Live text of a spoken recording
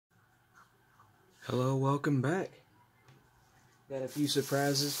Hello, welcome back. Got a few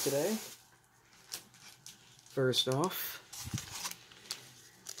surprises today. First off,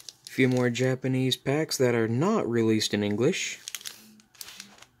 a few more Japanese packs that are not released in English.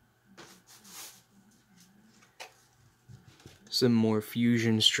 Some more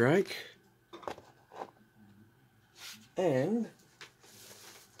Fusion Strike. And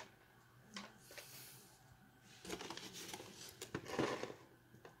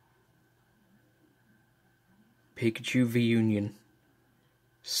Pikachu V-Union.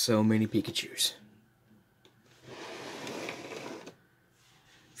 So many Pikachus.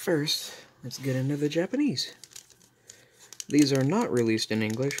 First, let's get into the Japanese. These are not released in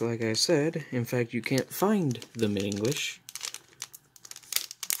English, like I said. In fact, you can't find them in English.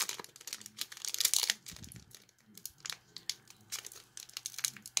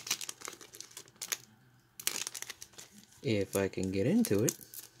 If I can get into it.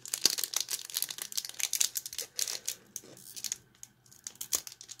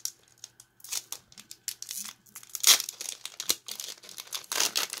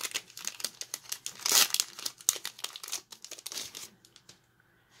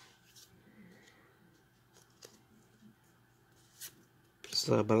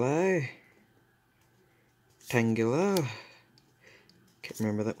 Sableye, Tangela, can't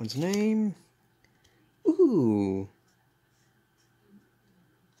remember that one's name. Ooh,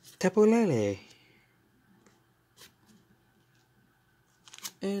 Tapolele,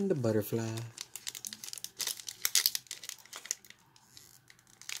 and a butterfly.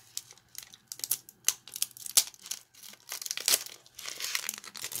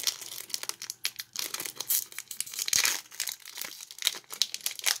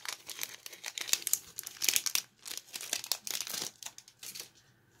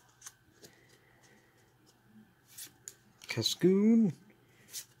 Cascoon.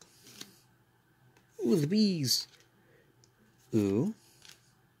 Ooh, the bees. Ooh.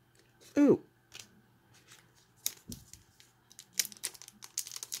 Ooh.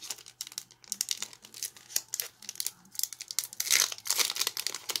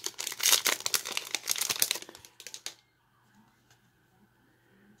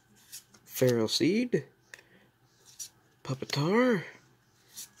 Feral Seed. Puppetar.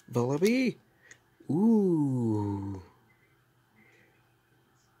 Vullaby. Ooh.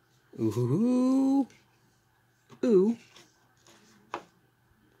 Ooh. Ooh.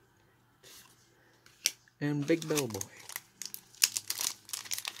 And Big Bellboy.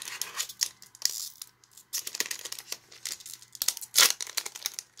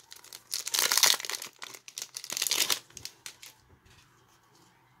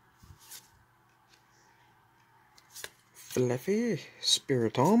 Fluffy.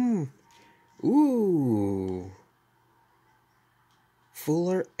 Spiritomb. Ooh.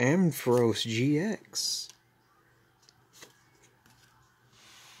 Fuller Ampharos GX.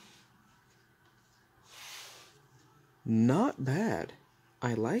 Not bad.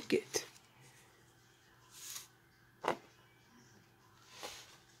 I like it.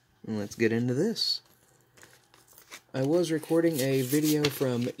 Let's get into this. I was recording a video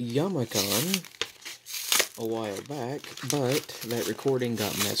from Yamacon a while back, but that recording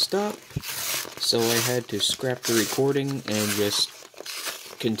got messed up, so I had to scrap the recording and just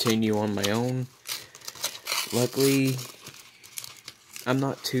continue on my own. Luckily, I'm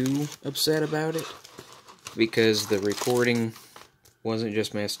not too upset about it, because the recording wasn't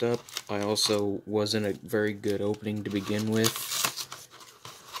just messed up, I also wasn't a very good opening to begin with,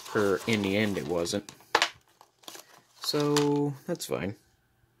 or in the end it wasn't. So, that's fine.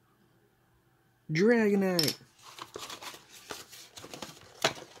 Dragonite!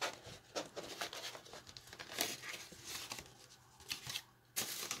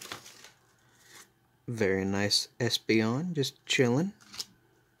 Very nice Espeon, just chilling.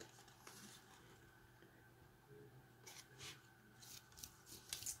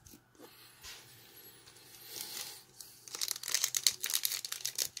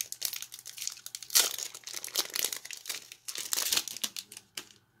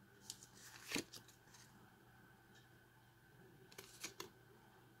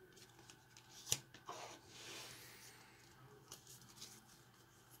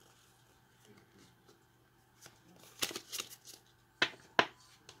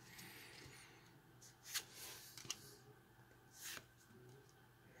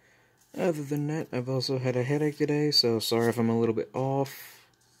 Other than that, I've also had a headache today, so sorry if I'm a little bit off.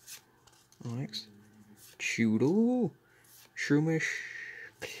 Alex, Choodle, Shroomish,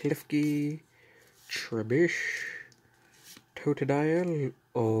 Klefki, Trubbish, Totodile,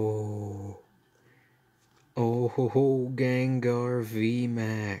 oh ho ho, Gengar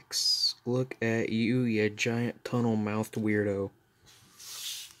VMAX, Look at you, you giant tunnel-mouthed weirdo.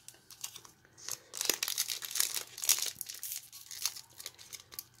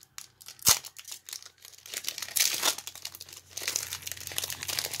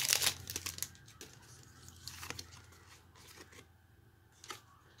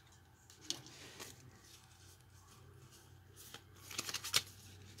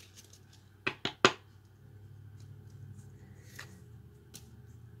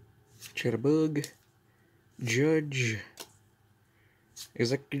 Chatterbug, Judge,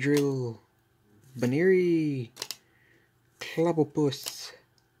 Excadrill, Baneri, Clobbopus,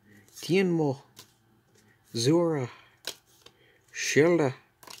 Tienmo, Zora, Shelda,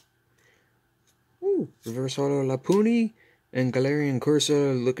 Reverse Holo Lapuni, and Galarian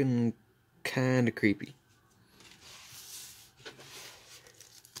Corsa looking kinda creepy.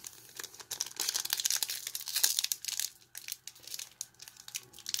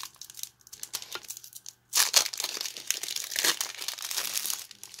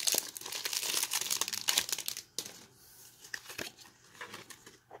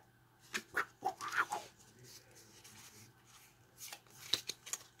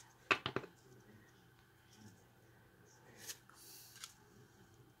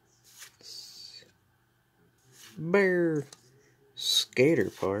 Bear, Skater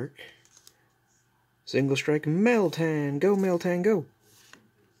Park, Single Strike, Meltan, go Meltan, go!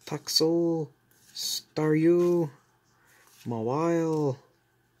 Toxel, Staryu, Mawile,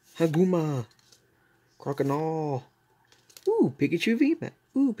 Haguma, Croconaw, Pikachu V,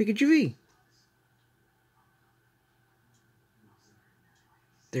 Pikachu V!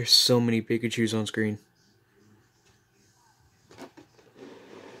 There's so many Pikachus on screen.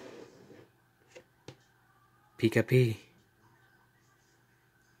 Pika-P.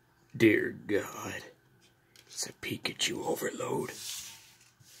 Dear God, it's a Pikachu overload.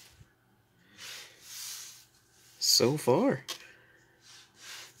 So far,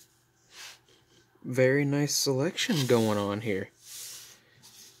 very nice selection going on here.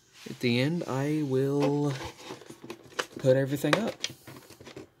 At the end, I will put everything up.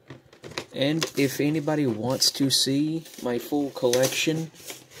 And if anybody wants to see my full collection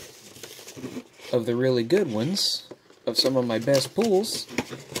of the really good ones, of some of my best pulls,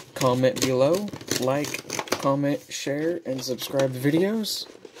 comment below, like, comment, share, and subscribe to videos.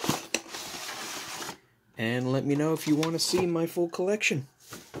 And let me know if you want to see my full collection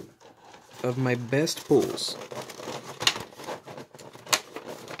of my best pulls.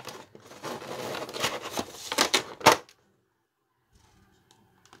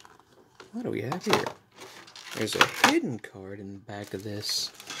 What do we have here? There's a hidden card in the back of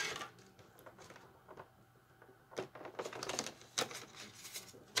this.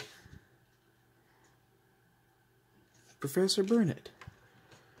 Professor Burnett.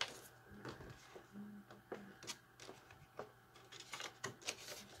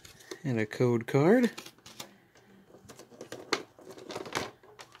 And a code card.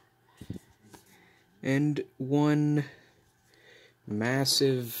 And one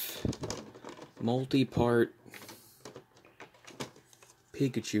massive multi-part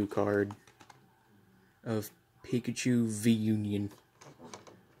Pikachu card of Pikachu V Union.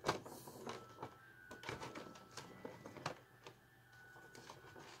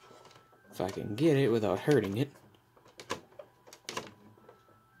 If I can get it without hurting it.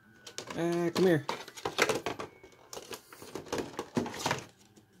 Come here.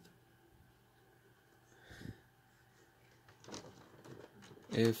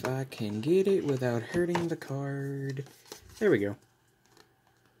 If I can get it without hurting the card. There we go.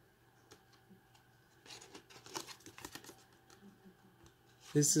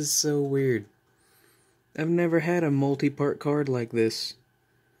 This is so weird. I've never had a multi-part card like this.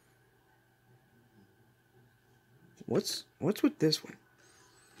 What's with this one?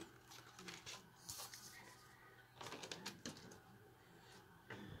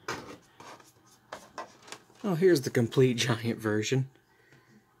 Oh, here's the complete giant version.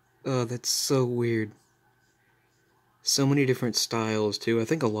 Oh, that's so weird. So many different styles, too. I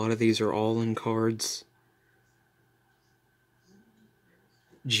think a lot of these are all in cards.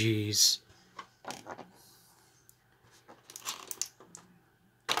 Jeez.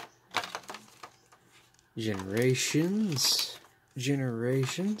 Generations.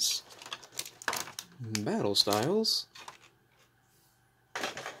 Battle styles.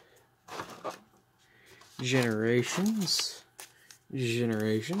 Generations.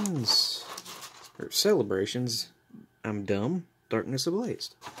 Or celebrations. I'm dumb. Darkness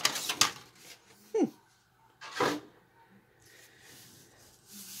Ablaze.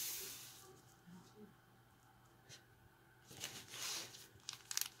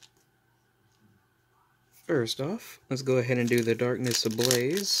 First off, let's go ahead and do the Darkness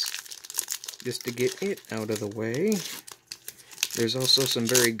Ablaze, just to get it out of the way. There's also some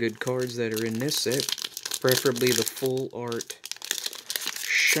very good cards that are in this set, preferably the full art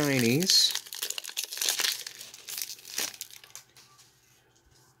shinies.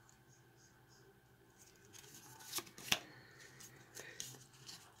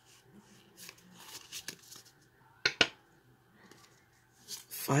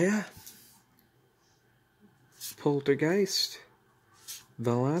 Fire, Poltergeist,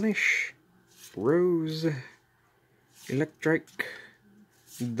 Valanish, Rose, Electric,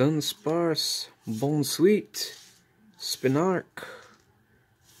 Dunsparce, Bonsweet, Spinarch,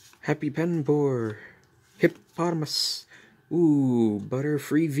 Happy Penpore, Hippopotamus, ooh,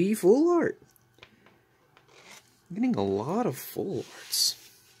 Butterfree V full art. I'm getting a lot of full arts,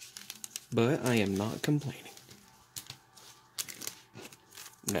 but I am not complaining.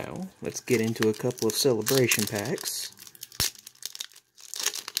 Now, let's get into a couple of celebration packs.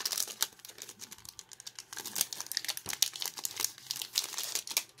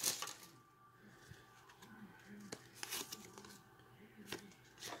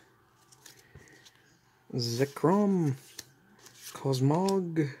 Zekrom,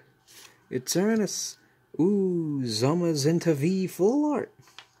 Cosmog, Eternus, ooh, Zamazenta V full art.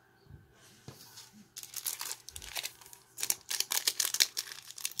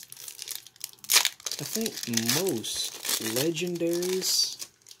 I think most legendaries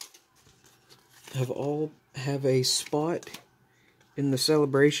have a spot in the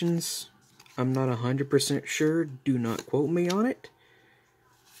celebrations. I'm not 100% sure, do not quote me on it.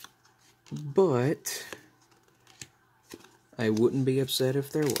 But I wouldn't be upset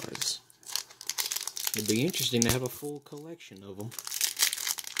if there was. It'd be interesting to have a full collection of them.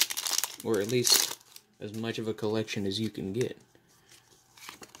 Or at least as much of a collection as you can get.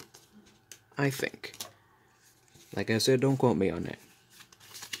 I think. Like I said, don't quote me on that.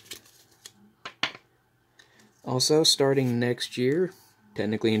 Also, starting next year,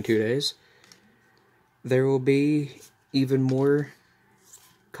 technically in 2 days, there will be even more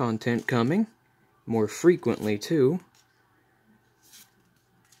content coming, more frequently too.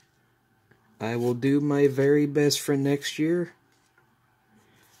 I will do my very best for next year.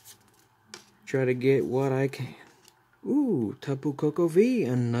 Try to get what I can. Ooh, Tapu Koko V,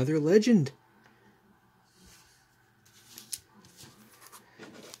 another legend.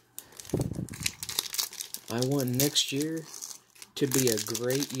 I want next year to be a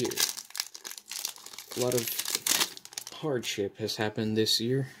great year. A lot of hardship has happened this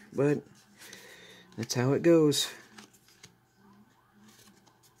year, but that's how it goes.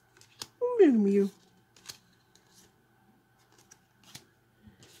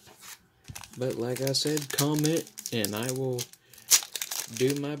 But like I said, comment and I will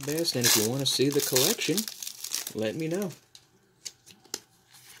do my best. And if you want to see the collection, let me know,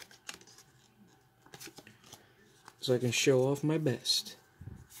 so I can show off my best.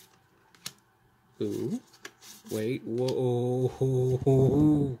 Ooh, wait, whoa,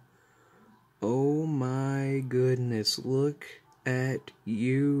 oh my goodness, look at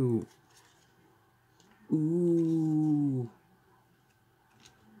you. Ooh.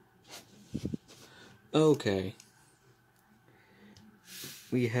 Okay.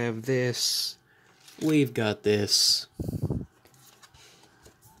 We have this. We've got this.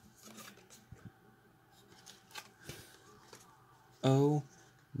 Oh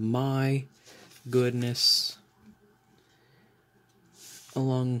my goodness.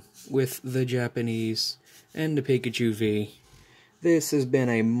 Along with the Japanese and the Pikachu V. This has been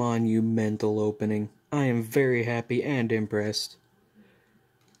a monumental opening. I am very happy and impressed.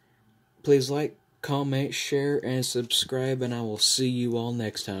 Please like, comment, share, and subscribe, and I will see you all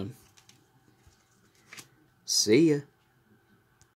next time. See ya.